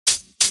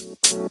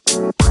Welcome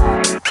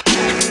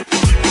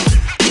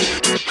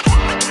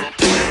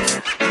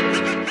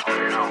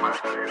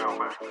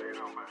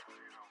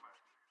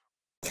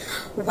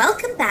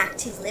back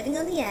to Living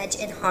on the Edge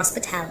in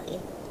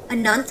Hospitality, a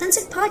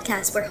non-censored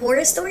podcast where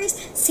horror stories,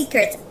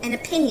 secrets, and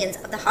opinions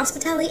of the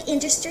hospitality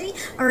industry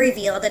are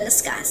revealed and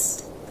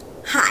discussed.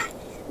 Hi,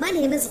 my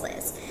name is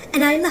Liz,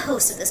 and I am the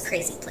host of this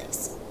crazy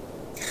place.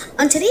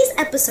 On today's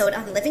episode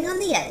on Living on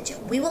the Edge,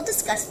 we will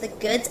discuss the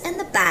goods and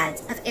the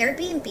bads of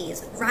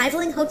Airbnbs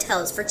rivaling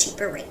hotels for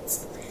cheaper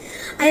rates.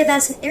 I have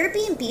asked an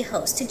Airbnb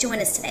host to join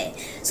us today,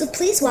 so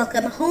please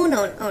welcome home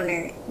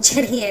owner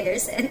Jenny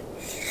Anderson.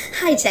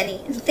 Hi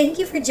Jenny, and thank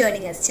you for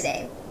joining us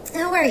today.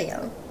 How are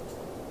you?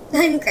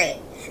 I'm great,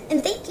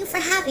 and thank you for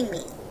having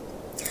me.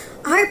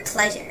 Our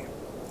pleasure.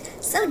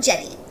 So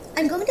Jenny,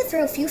 I'm going to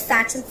throw a few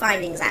facts and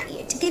findings at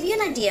you to give you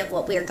an idea of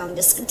what we are going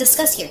to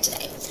discuss here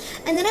today,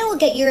 and then I will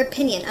get your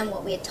opinion on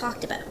what we had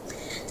talked about.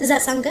 Does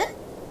that sound good?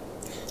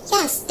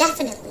 Yes,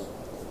 definitely.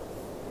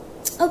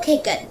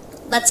 Okay, good.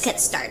 Let's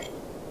get started.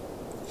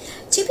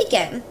 To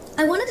begin,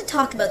 I wanted to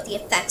talk about the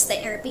effects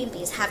that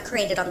Airbnbs have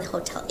created on the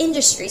hotel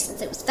industry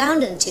since it was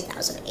founded in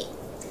 2008.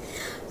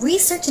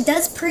 Research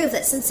does prove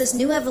that since this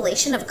new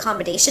evolution of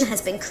accommodation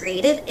has been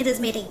created, it has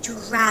made a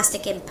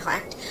drastic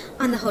impact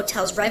on the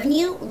hotel's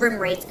revenue, room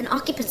rates, and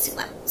occupancy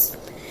levels.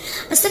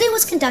 A study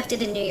was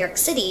conducted in New York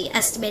City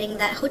estimating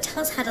that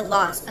hotels had a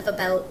loss of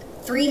about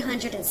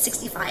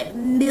 $365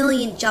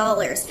 million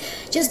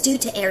just due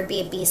to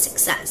Airbnb's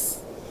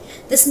success.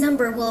 This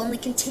number will only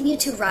continue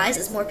to rise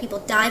as more people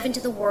dive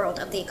into the world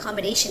of the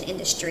accommodation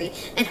industry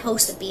and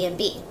host a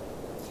B&B.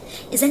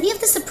 Is any of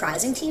this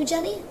surprising to you,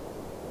 Jenny?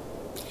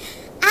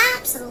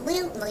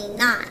 Absolutely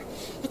not.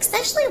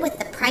 Especially with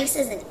the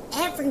prices in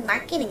every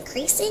market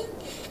increasing,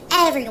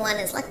 everyone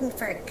is looking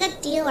for a good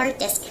deal or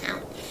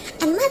discount.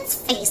 And let's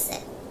face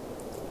it,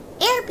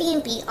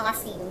 Airbnb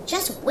offers you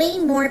just way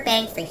more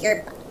bang for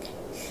your buck.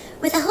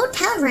 With a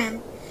hotel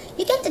room,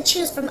 you get to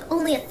choose from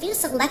only a few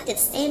selected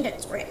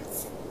standard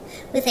rooms.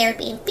 With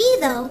Airbnb,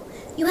 though,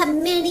 you have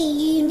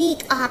many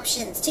unique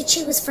options to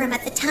choose from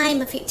at the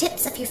time of your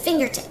tips of your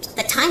fingertips.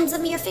 The times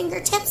of your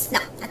fingertips?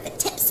 No, at the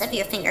tips of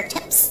your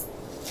fingertips.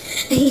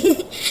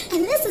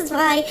 And this is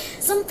why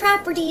some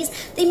properties,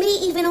 they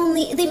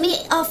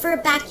may offer a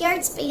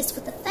backyard space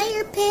with a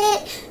fire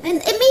pit,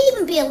 and it may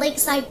even be a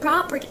lakeside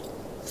property.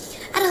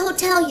 At a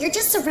hotel, you're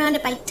just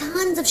surrounded by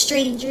tons of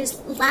strangers,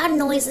 loud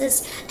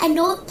noises, and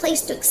no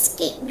place to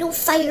escape, no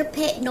fire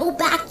pit, no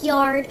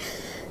backyard.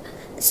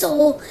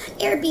 So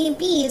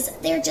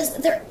Airbnbs,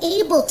 they're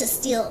able to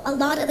steal a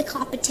lot of the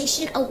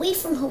competition away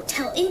from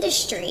hotel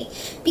industry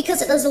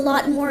because it is a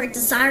lot more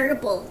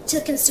desirable to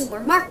the consumer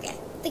market.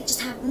 They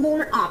just have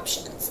more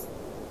options.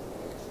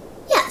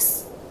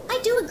 Yes, I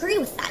do agree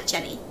with that,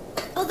 Jenny.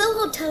 Although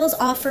hotels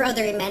offer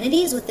other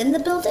amenities within the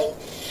building,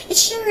 it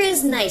sure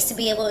is nice to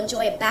be able to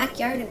enjoy a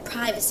backyard and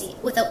privacy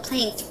without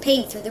paying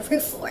through the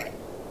roof for it.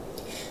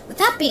 With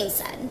that being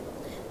said,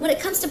 when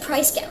it comes to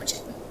price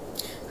gouging,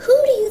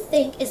 who do you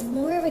think is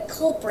more of a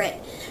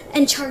culprit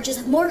and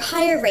charges more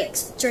higher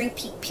rates during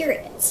peak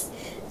periods?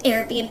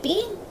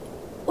 Airbnb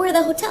or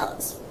the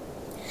hotels?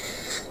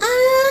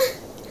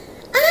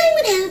 I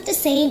would have to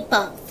say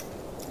both.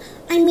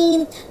 I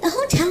mean, the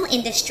hotel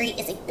industry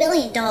is a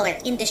billion-dollar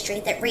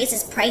industry that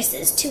raises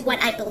prices to what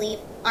I believe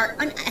are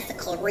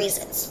unethical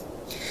reasons.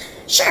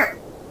 Sure,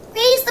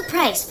 raise the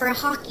price for a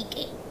hockey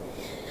game.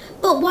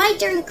 But why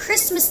during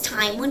Christmas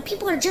time when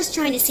people are just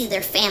trying to see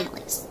their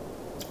families?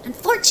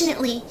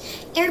 Unfortunately,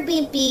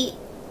 Airbnb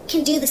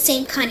can do the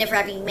same kind of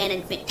revenue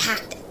management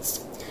tactics.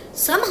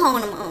 Some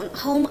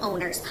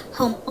homeowners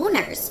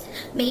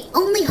may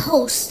only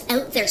host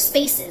out their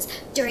spaces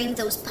during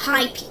those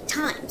high peak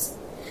times,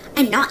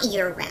 and not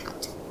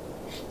year-round.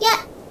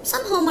 Yet,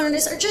 some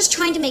homeowners are just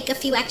trying to make a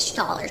few extra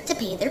dollars to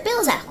pay their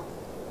bills at home.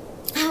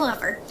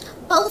 However,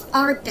 both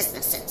are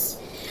businesses,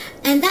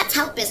 and that's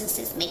how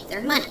businesses make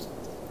their money.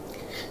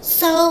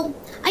 So,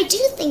 I do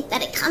think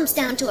that it comes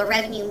down to a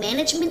revenue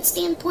management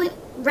standpoint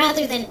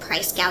rather than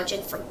price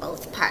gouging for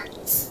both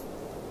parties.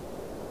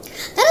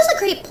 That is a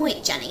great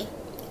point, Jenny.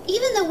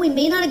 Even though we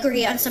may not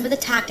agree on some of the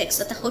tactics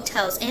that the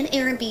hotels and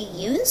Airbnb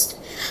used,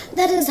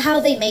 that is how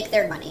they make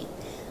their money.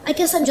 I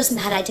guess I'm just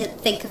mad I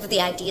didn't think of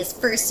the ideas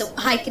first so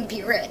I can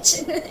be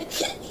rich.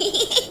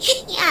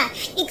 Yeah,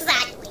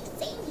 exactly.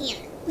 Same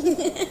here.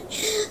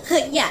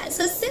 Yeah,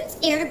 so since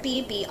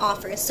Airbnb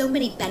offers so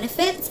many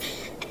benefits,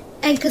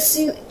 and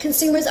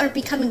consumers are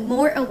becoming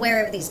more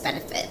aware of these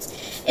benefits,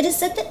 it is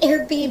said that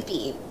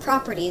Airbnb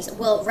properties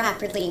will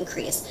rapidly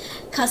increase,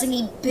 causing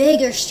a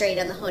bigger strain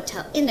on the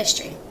hotel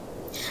industry.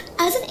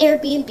 As an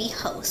Airbnb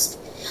host,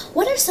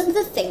 what are some of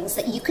the things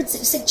that you could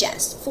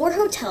suggest for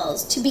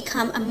hotels to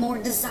become a more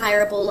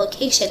desirable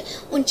location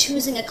when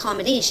choosing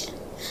accommodation,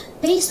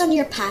 based on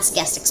your past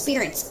guest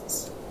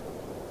experiences?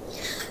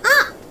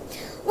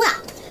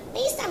 Well,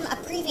 based on a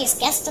previous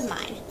guest of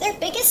mine, their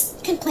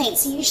biggest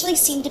complaints usually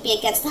seem to be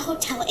against the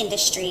hotel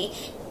industry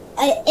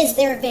is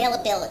their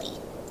availability.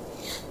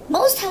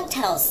 Most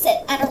hotels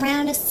sit at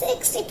around a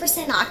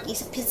 60%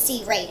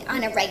 occupancy rate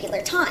on a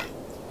regular time,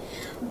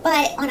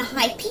 But on a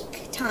high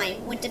peak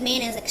time, when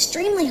demand is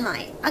extremely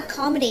high,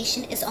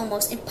 accommodation is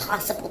almost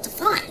impossible to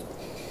find.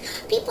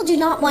 People do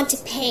not want to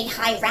pay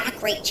high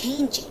rack rate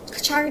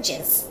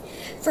charges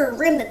for a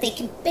room that they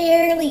can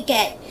barely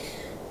get,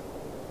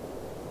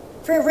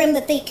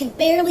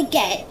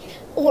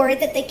 or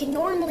that they can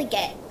normally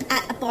get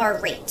at a bar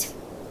rate.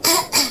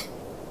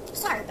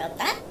 Sorry about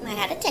that, I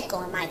had a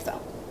tickle in my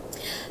throat.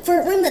 For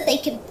a room that they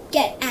can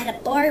get at a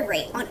bar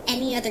rate on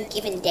any other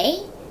given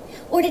day,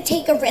 or to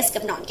take a risk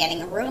of not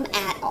getting a room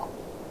at all.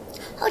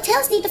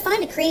 Hotels need to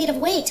find a creative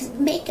way to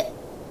make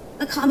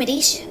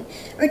accommodation,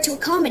 or to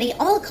accommodate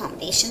all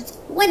accommodations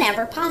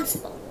whenever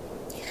possible.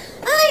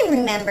 I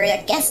remember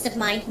a guest of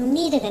mine who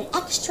needed an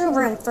extra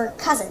room for a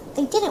cousin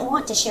they didn't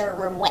want to share a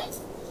room with.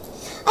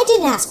 I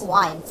didn't ask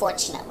why,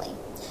 unfortunately,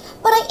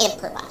 but I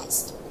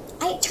improvised.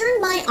 I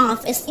turned my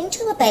office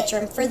into a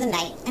bedroom for the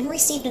night and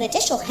received an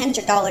additional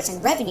 $100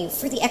 in revenue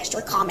for the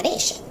extra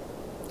accommodation.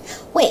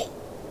 Wait,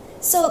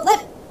 so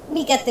let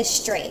me get this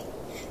straight.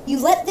 You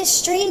let this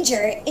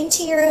stranger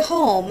into your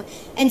home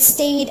and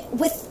stayed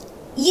with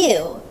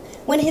you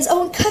when his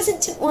own cousin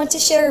didn't want to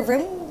share a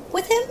room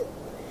with him?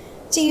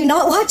 Do you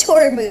not watch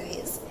horror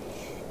movies?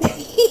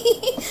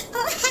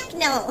 Oh, heck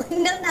no.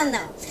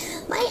 No.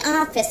 My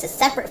office is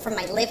separate from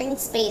my living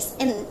space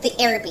and the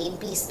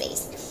Airbnb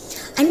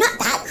space. I'm not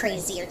that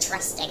crazy or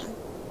trusting.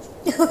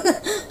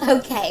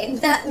 Okay,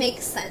 that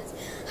makes sense.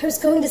 I was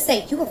going to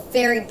say, you are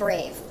very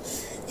brave.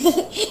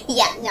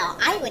 Yeah, no,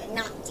 I would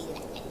not do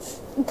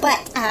that.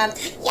 But,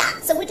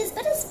 so it is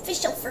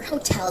beneficial for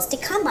hotels to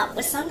come up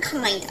with some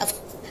kind of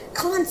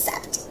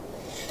concept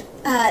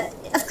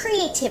of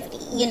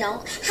creativity,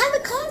 Have a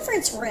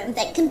conference room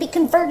that can be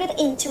converted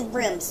into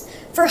rooms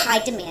for high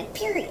demand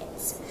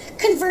periods.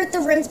 Convert the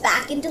rooms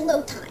back into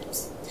low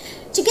times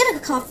to get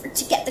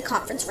the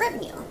conference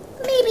revenue.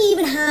 Maybe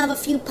even have a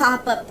few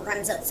pop-up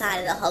rooms outside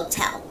of the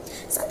hotel.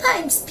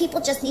 Sometimes people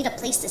just need a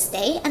place to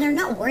stay and are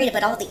not worried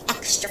about all the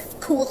extra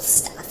cool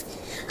stuff,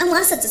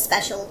 unless it's a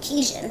special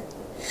occasion.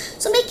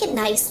 So make it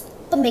nice,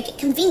 but make it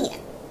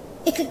convenient.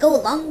 It could go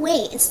a long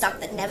way in stop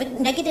the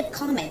negative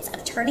comments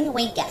of turning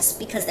away guests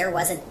because there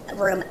wasn't a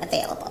room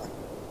available.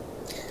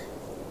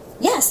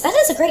 Yes, that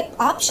is a great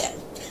option.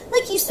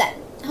 Like you said,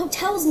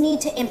 hotels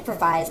need to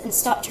improvise and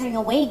stop turning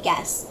away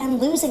guests and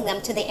losing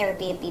them to the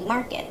Airbnb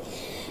market.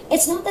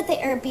 It's not that the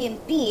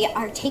Airbnb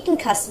are taking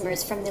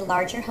customers from the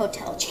larger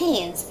hotel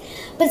chains,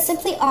 but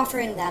simply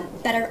offering them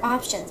better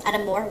options at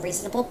a more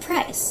reasonable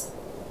price.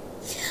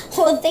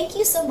 Well, thank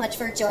you so much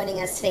for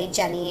joining us today,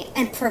 Jenny,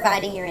 and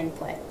providing your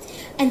input.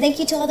 And thank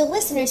you to all the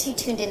listeners who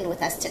tuned in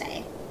with us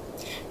today.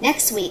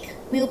 Next week,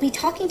 we will be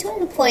talking to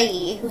an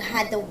employee who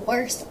had the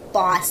worst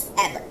boss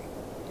ever.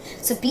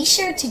 So be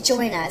sure to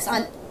join us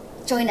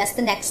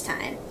the next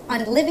time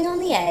on Living on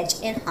the Edge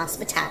in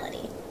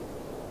Hospitality.